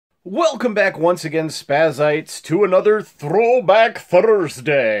Welcome back once again, Spazites, to another Throwback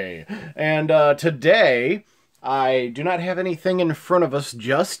Thursday. And today, I do not have anything in front of us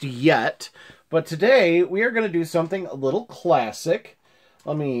just yet, but today we are going to do something a little classic.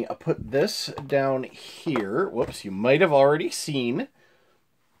 Let me put this down here. Whoops, you might have already seen.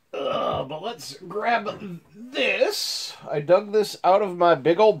 But let's grab this. I dug this out of my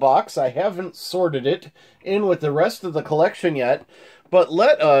big old box. I haven't sorted it in with the rest of the collection yet. But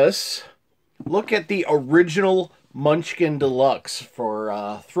let us look at the original Munchkin Deluxe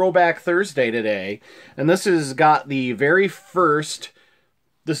for Throwback Thursday today. And this has got the very first...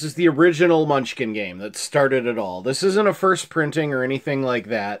 This is the original Munchkin game that started it all. This isn't a first printing or anything like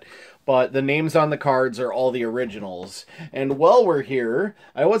that, but the names on the cards are all the originals. And while we're here,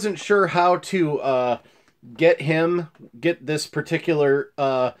 I wasn't sure how to get this particular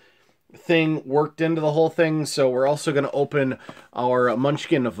thing worked into the whole thing, so we're also going to open our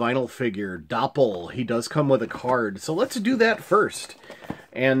Munchkin vinyl figure, Doppel. He does come with a card, so let's do that first.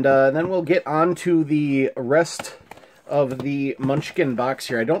 And then we'll get on to the rest of the Munchkin box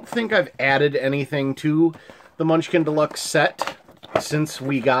here. I don't think I've added anything to the Munchkin Deluxe set since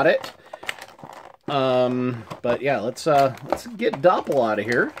we got it. But yeah, let's get Doppel out of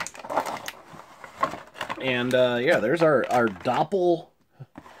here. And yeah, there's our Doppel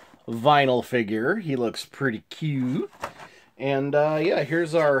vinyl figure. He looks pretty cute. And yeah,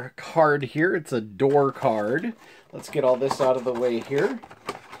 here's our card here. It's a door card. Let's get all this out of the way here.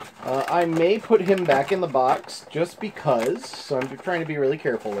 I may put him back in the box just because, so I'm trying to be really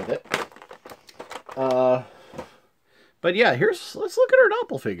careful with it. But yeah, let's look at our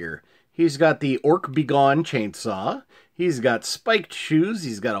Doppel figure. He's got the Orc Begone chainsaw. He's got spiked shoes.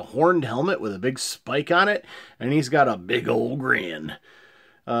 He's got a horned helmet with a big spike on it. And he's got a big old grin.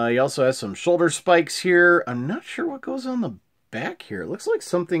 He also has some shoulder spikes here. I'm not sure what goes on the back here. It looks like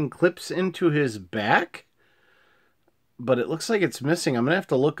something clips into his back, but it looks like it's missing. I'm going to have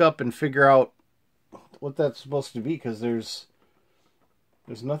to look up and figure out what that's supposed to be, because there's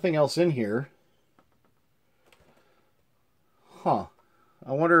nothing else in here. Huh.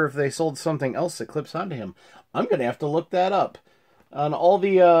 I wonder if they sold something else that clips onto him. I'm going to have to look that up. On all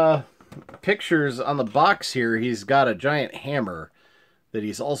the pictures on the box here, he's got a giant hammer that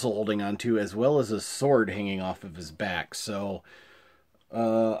he's also holding on to, as well as a sword hanging off of his back. So,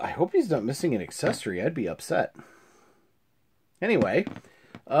 I hope he's not missing an accessory. I'd be upset. Anyway,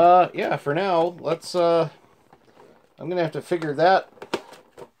 yeah, for now, let's, I'm going to have to figure that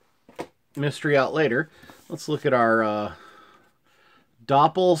mystery out later. Let's look at our,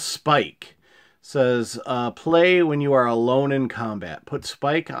 Doppel Spike. Says, play when you are alone in combat. Put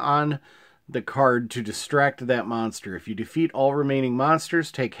Spike on the card to distract that monster. If you defeat all remaining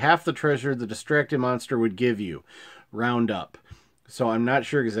monsters, take half the treasure the distracted monster would give you. Round up. So I'm not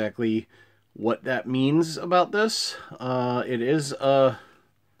sure exactly what that means about this. It is a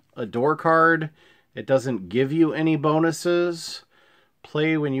door card. It doesn't give you any bonuses.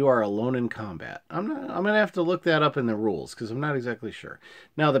 Play when you are alone in combat. I'm gonna have to look that up in the rules, because I'm not exactly sure.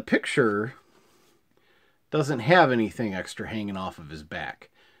 Now the picture doesn't have anything extra hanging off of his back.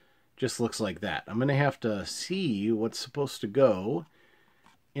 Just looks like that. I'm going to have to see what's supposed to go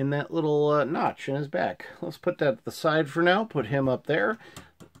in that little notch in his back. Let's put that at the side for now. Put him up there.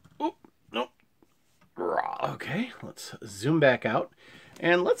 Oh, nope. Okay, let's zoom back out.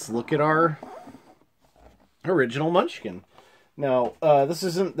 And let's look at our original Munchkin. Now, this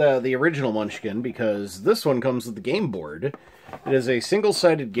isn't the original Munchkin, because this one comes with the game board. It is a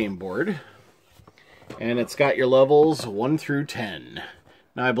single-sided game board. And it's got your levels 1 through 10.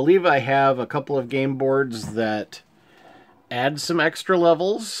 Now, I believe I have a couple of game boards that add some extra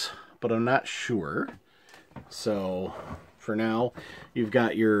levels, but I'm not sure. So, for now, you've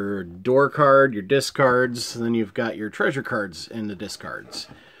got your door card, your discards, and then you've got your treasure cards in the discards.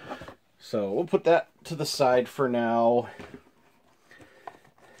 So, we'll put that to the side for now.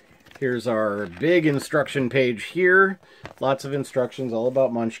 Here's our big instruction page here. Lots of instructions all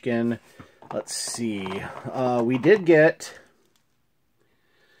about Munchkin. Let's see. We did get...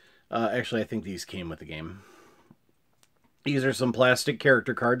 actually, I think these came with the game. These are some plastic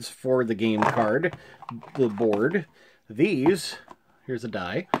character cards for the game card, the board. These, here's a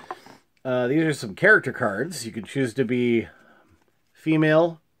die. These are some character cards. You can choose to be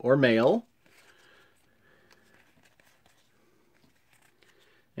female or male.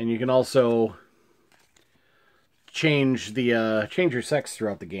 And you can also change your sex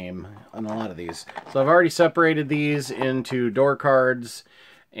throughout the game on a lot of these. So I've already separated these into door cards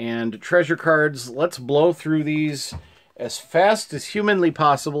and treasure cards. Let's blow through these as fast as humanly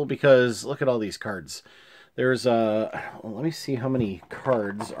possible, because look at all these cards. There's let me see how many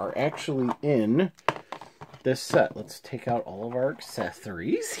cards are actually in this set. Let's take out all of our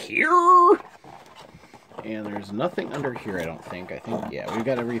accessories here. And there's nothing under here, I don't think. Yeah, we've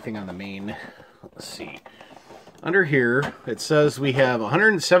got everything on the main. Let's see. Under here, it says we have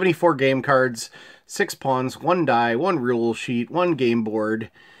 174 game cards, 6 pawns, 1 die, 1 rule sheet, 1 game board.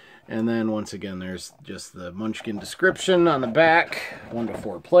 And then, once again, there's just the Munchkin description on the back. 1 to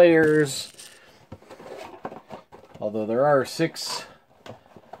 4 players. Although there are six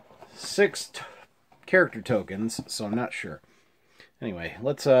character tokens, so I'm not sure. Anyway,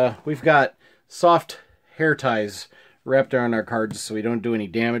 let's, we've got soft hair ties wrapped around our cards so we don't do any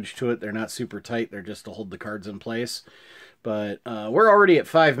damage to it. They're not super tight. They're just to hold the cards in place. But we're already at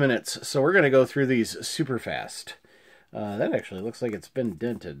 5 minutes, so we're going to go through these super fast. That actually looks like it's been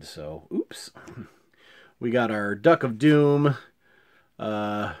dented, so oops. We got our Duck of Doom,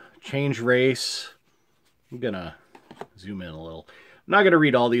 Change Race. I'm going to zoom in a little. I'm not going to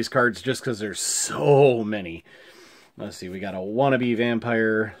read all these cards just because there's so many. Let's see, we got a Wannabe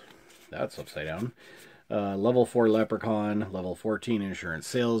Vampire. That's upside down. Level 4 Leprechaun, level 14 Insurance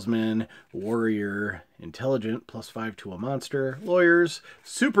Salesman, Warrior, Intelligent, +5 to a monster, Lawyers,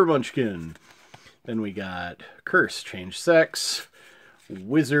 Super Munchkin. Then we got Curse, Change Sex,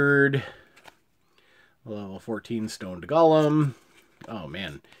 Wizard, level 14 Stoned Golem. Oh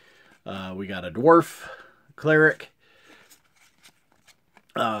man. We got a Dwarf, Cleric,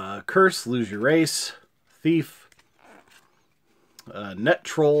 Curse, Lose Your Race, Thief, Net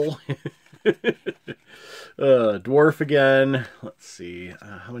Troll, Dwarf again. Let's see.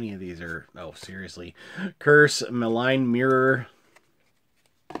 How many of these are... Oh, seriously. Curse, Malign Mirror.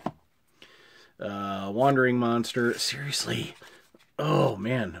 Wandering Monster. Seriously. Oh,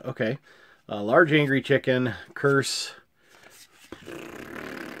 man. Okay. Large Angry Chicken. Curse.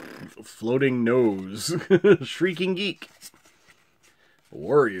 Floating Nose. Shrieking Geek.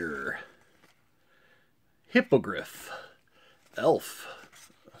 Warrior. Hippogriff. Elf.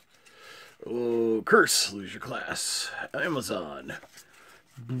 Oh, Curse, lose your class. Amazon.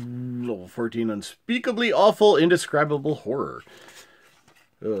 Level 14, Unspeakably Awful, Indescribable Horror.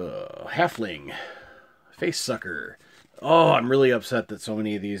 Halfling. Face Sucker. Oh, I'm really upset that so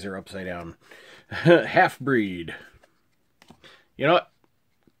many of these are upside down. Half-breed. You know what?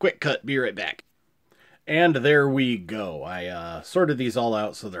 Quick cut, be right back. And there we go. I sorted these all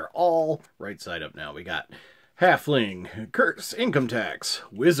out so they're all right side up now. We got Halfling, Curse, Income Tax,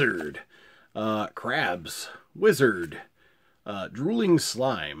 Wizard, Crabs, Wizard, Drooling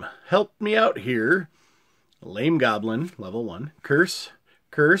Slime, Help Me Out Here, Lame Goblin, level 1, Curse,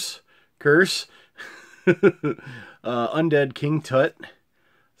 Curse, Curse, Undead King Tut,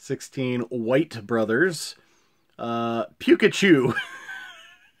 16 White Brothers, Pikachu,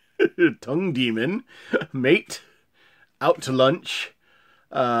 Tongue Demon, Mate, Out to Lunch,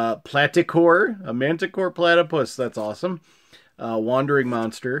 Platicore, a Manticore Platypus, that's awesome, Wandering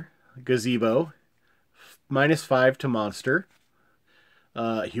Monster, Gazebo, -5 to Monster,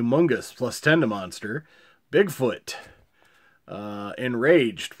 Humongous, +10 to Monster, Bigfoot,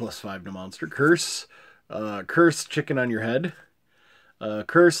 Enraged, +5 to Monster, Curse, Curse, Chicken on Your Head,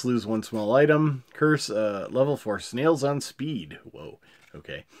 Curse, lose 1 small item, Curse, level 4 Snails on Speed, whoa,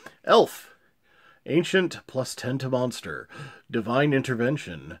 okay, Elf, Ancient, +10 to Monster, Divine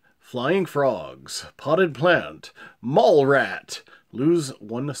Intervention, Flying Frogs, Potted Plant, Mall Rat, lose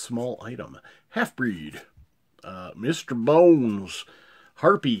 1 small item, Half-breed, Mr. Bones,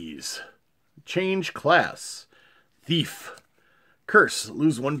 Harpies, Change Class, Thief, Curse,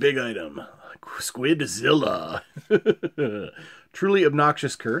 lose 1 big item, Squidzilla, Truly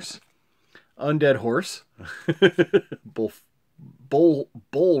Obnoxious Curse, Undead Horse,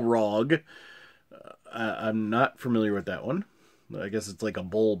 Bullrog. I'm not familiar with that one. I guess it's like a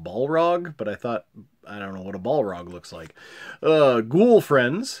Balrog, but I don't know what a Balrog looks like. Ghoul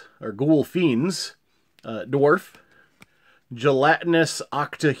Friends, or Ghoul Fiends, Dwarf, Gelatinous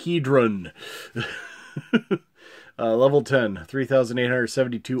Octahedron, level 10,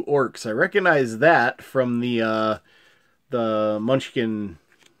 3,872 Orcs. I recognize that from the Munchkin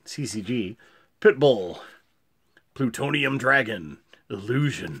CCG. Pitbull, Plutonium Dragon,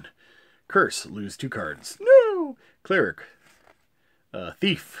 Illusion, Curse, lose 2 cards. No! Cleric,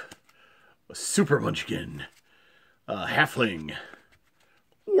 Thief, Super Munchkin, Halfling,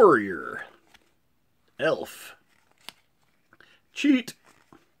 Warrior, Elf, Cheat,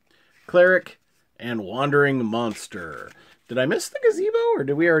 Cleric, and Wandering Monster. Did I miss the gazebo, or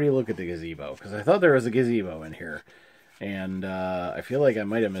did we already look at the gazebo? Because I thought there was a gazebo in here, and I feel like I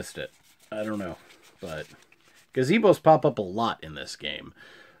might have missed it. I don't know, but gazebos pop up a lot in this game.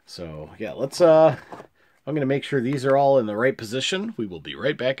 So, yeah, let's I'm going to make sure these are all in the right position. We will be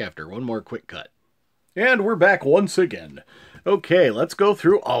right back after one more quick cut. And we're back once again. Okay, let's go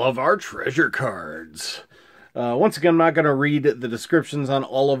through all of our treasure cards. Once again, I'm not going to read the descriptions on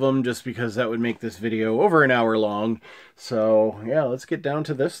all of them just because that would make this video over an hour long. So, yeah, let's get down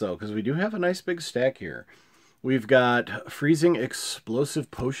to this, though, because we do have a nice big stack here. We've got Freezing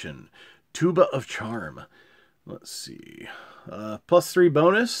Explosive Potion, Tuba of Charm. Let's see. +3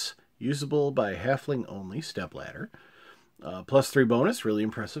 bonus, usable by Halfling only, Stepladder. +3 bonus, really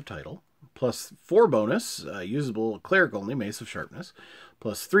impressive title. +4 bonus, usable Cleric only, Mace of Sharpness.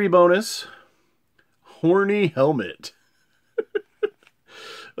 +3 bonus, Horny Helmet.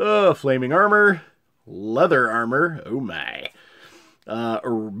 Flaming Armor, Leather Armor, oh my.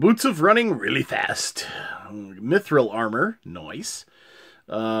 Boots of Running really fast. Mithril Armor, nice.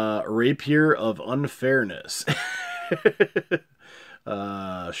 Rapier of Unfairness.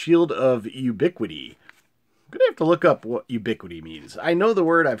 Shield of Ubiquity. I'm going to have to look up what ubiquity means. I know the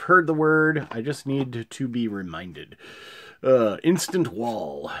word, I've heard the word, I just need to be reminded. Instant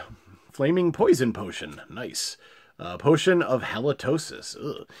Wall. Flaming Poison Potion, nice. Potion of Halitosis.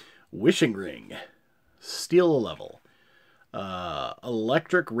 Ugh. Wishing Ring. Steal a level.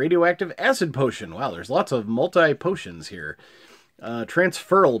 Electric Radioactive Acid Potion. Wow, there's lots of multi-potions here.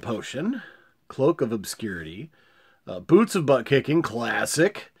 Transferal Potion. Cloak of Obscurity. Boots of Butt Kicking,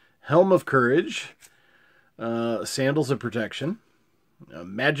 classic. Helm of Courage. Sandals of Protection.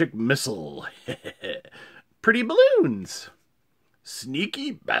 Magic Missile. Pretty Balloons.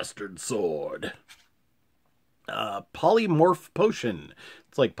 Sneaky Bastard Sword. Polymorph Potion.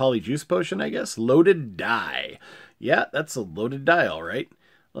 It's like Polyjuice Potion, I guess. Loaded Die. Yeah, that's a loaded die, all right.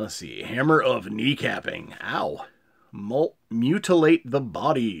 Let's see. Hammer of Kneecapping. Ow. Mutilate the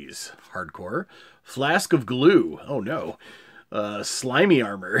Bodies. Hardcore. Flask of Glue. Oh, no. Slimy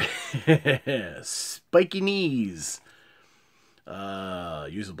Armor. Spiky Knees.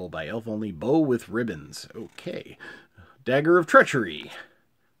 Usable by elf only. Bow with Ribbons. Okay. Dagger of Treachery.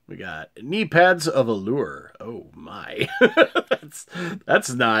 We got Knee Pads of Allure. Oh, my.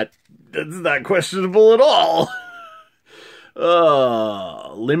 that's not questionable at all.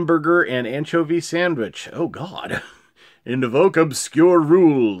 Limburger and Anchovy Sandwich. Oh, God. Invoke Obscure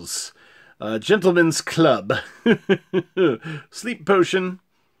Rules. Gentleman's Club. Sleep Potion.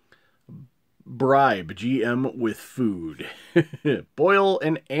 Bribe GM with food. Boil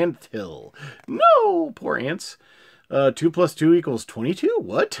an anthill. No, poor ants. 2 + 2 = 22?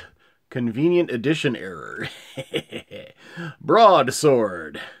 What? Convenient addition error.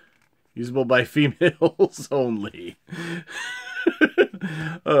 Broadsword. Usable by females only.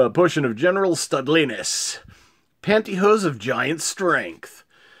 Potion of General Studliness. Pantyhose of Giant Strength.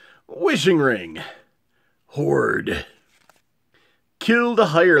 Wishing Ring. Horde. Kill the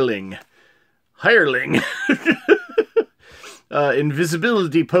Hireling. Hireling.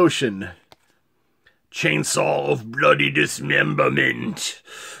 Invisibility Potion. Chainsaw of Bloody Dismemberment.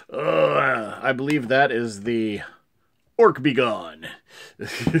 I believe that is the Orc Begone.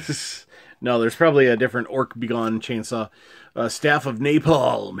 No, there's probably a different Orc Begone chainsaw. Staff of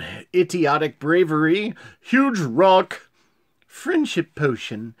Napalm. Idiotic Bravery. Huge Rock. Friendship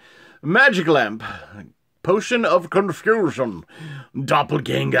Potion. Magic Lamp. Potion of Confusion.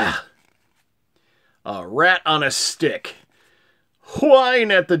 Doppelganger. Rat on a Stick.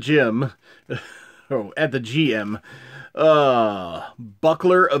 Wine at the Gym. Oh, at the GM.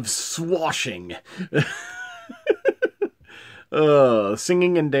 Buckler of Swashing.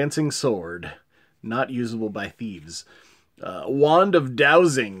 Singing and Dancing Sword. Not usable by thieves. Wand of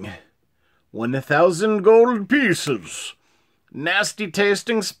Dowsing. 1,000 gold pieces. Nasty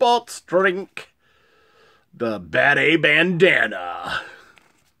tasting sports drink. The Bad A Bandana.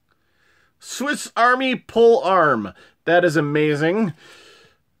 Swiss Army Pole Arm. That is amazing.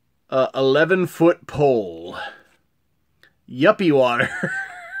 11-foot pole. Yuppie Water.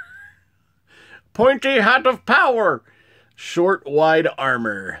 Pointy Hat of Power. Short, wide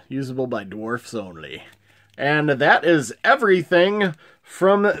armor. Usable by dwarfs only. And that is everything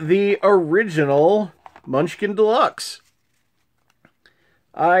from the original Munchkin Deluxe.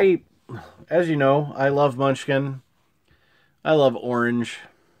 As you know, I love Munchkin. I love orange.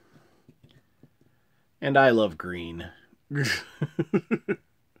 And I love green.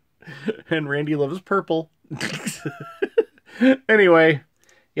 And Randy loves purple. Anyway,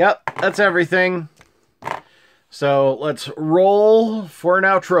 yep, that's everything. So let's roll for an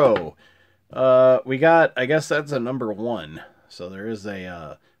outro. We got, I guess that's a number 1. So there is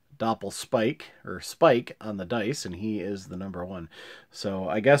a Doppel Spike, or Spike, on the dice, and he is the number 1. So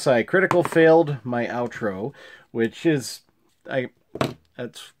I guess I critical failed my outro, which is,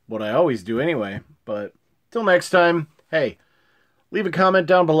 that's what I always do anyway, but Till next time, hey, leave a comment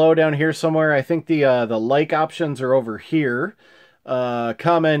down below down here somewhere. I think the like options are over here.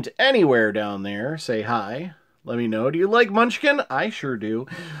 Comment anywhere down there. Say hi. Let me know. Do you like Munchkin? I sure do.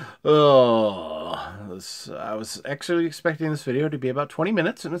 Oh, I was actually expecting this video to be about 20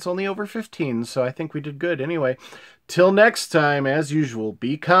 minutes, and it's only over 15, so I think we did good. Anyway, till next time, as usual,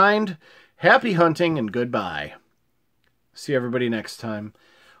 be kind, happy hunting, and goodbye. See everybody next time.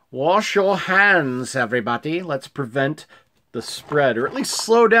 Wash your hands, everybody. Let's prevent the spread, or at least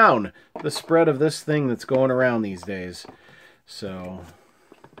slow down the spread of this thing that's going around these days. So,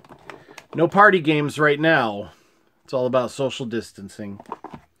 no party games right now. It's all about social distancing.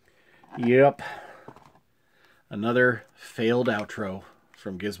 Yep. Another failed outro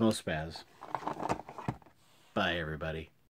from Gizmo Spaz. Bye, everybody.